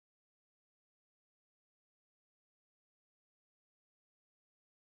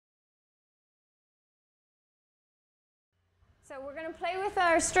So we're going to play with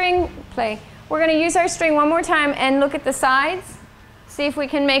our string. We're going to use our string one more time and look at the sides. See if we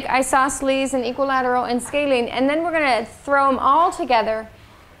can make isosceles and equilateral and scalene. And then we're going to throw them all together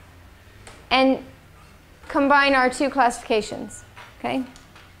and combine our two classifications. Okay?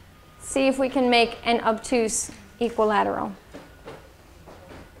 See if we can make an obtuse equilateral.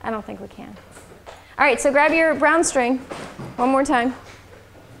 I don't think we can. All right, so grab your brown string one more time.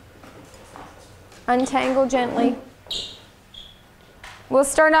 Untangle gently. We'll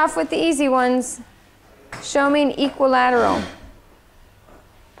start off with the easy ones. Show me an equilateral.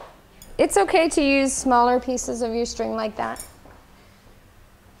 It's okay to use smaller pieces of your string like that.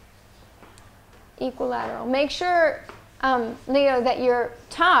 Equilateral. Make sure, Leo, that your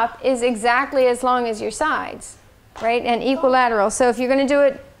top is exactly as long as your sides, right? And equilateral. So if you're going to do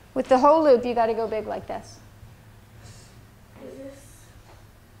it with the whole loop, you got to go big like this.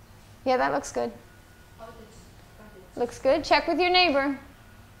 Yeah, that looks good. Looks good. Check with your neighbor.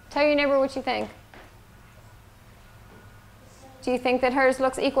 Tell your neighbor what you think. Do you think that hers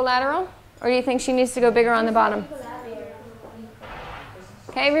looks equilateral? Or do you think she needs to go bigger on the bottom?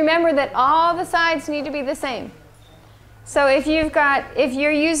 Okay, remember that all the sides need to be the same. So if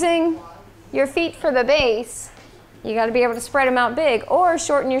you're using your feet for the base, you got to be able to spread them out big or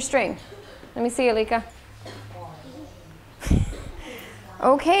shorten your string. Let me see, Alika.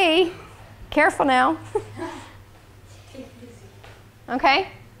 Okay, careful now. Okay,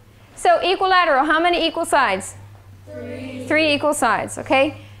 so equilateral, how many equal sides? 3. 3 equal sides,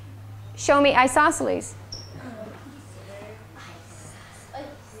 okay? Show me isosceles.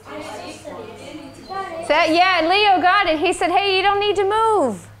 Yeah, Leo got it. He said, hey, you don't need to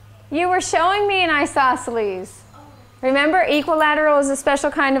move. You were showing me an isosceles. Remember, equilateral is a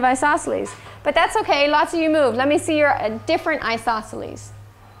special kind of isosceles. But that's okay, lots of you moved. Let me see your different isosceles.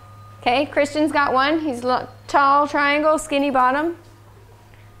 Okay, Christian's got one. He's tall triangle, skinny bottom.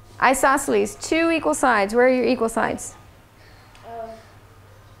 Isosceles, 2 equal sides. Where are your equal sides?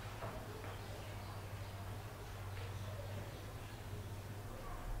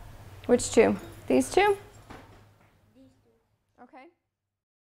 Which 2? These 2?